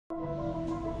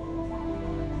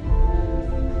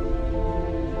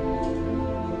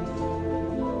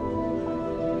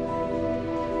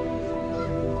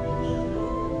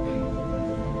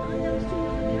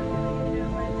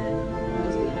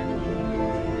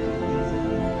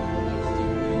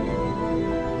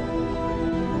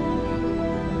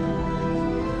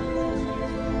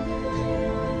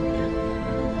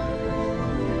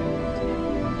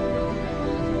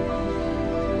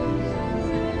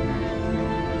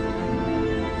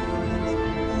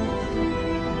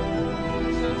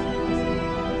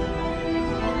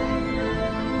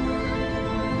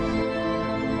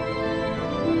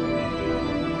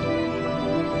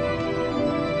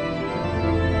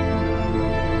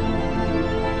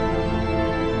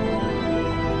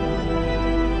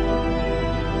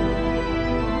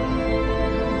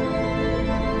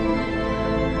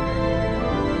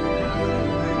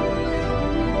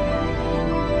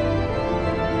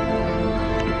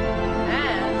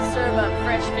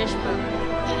Fish poop.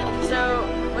 So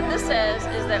what this says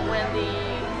is that when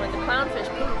the clownfish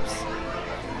poops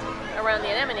around the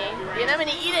anemone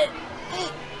eat it.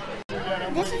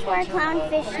 This is where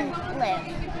clownfish live.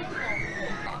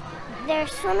 They're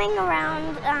swimming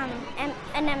around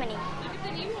anemone.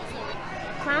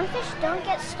 Clownfish don't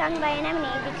get stung by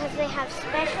anemone because they have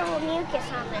special mucus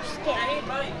on their skin.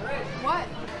 What?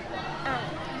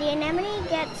 The anemone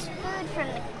gets food from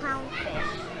the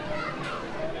clownfish.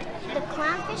 The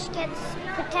clownfish gets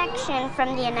protection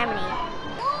from the anemone.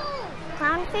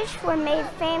 Clownfish were made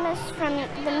famous from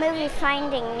the movie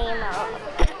Finding Nemo.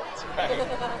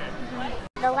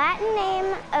 The Latin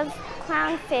name of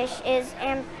clownfish is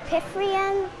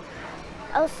Amphiphrion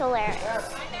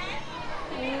ocellaris.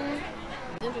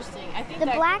 Interesting. I think the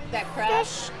black that crab,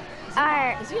 fish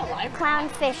are is he alive?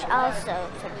 Clownfish also.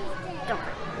 You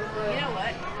know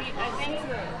what, Pete? I think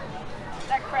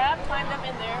that crab climbed up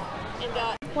in there and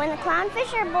got... When the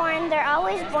clownfish are born, they're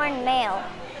always born male.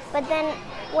 But then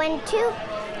when two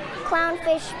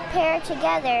clownfish pair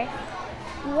together,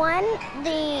 one,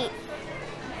 the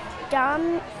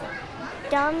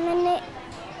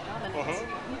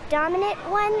dominant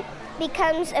one,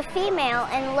 becomes a female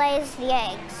and lays the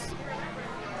eggs.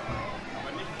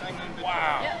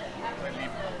 Wow.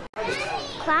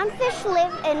 Clownfish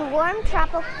live in warm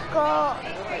tropical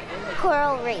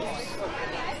coral reefs.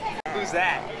 Who's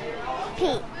that?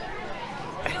 Pete.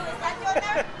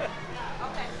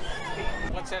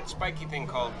 What's that spiky thing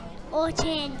called?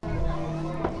 Orchid.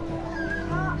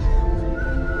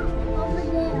 Over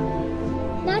there.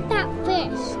 Not that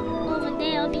fish. Over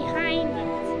there behind it.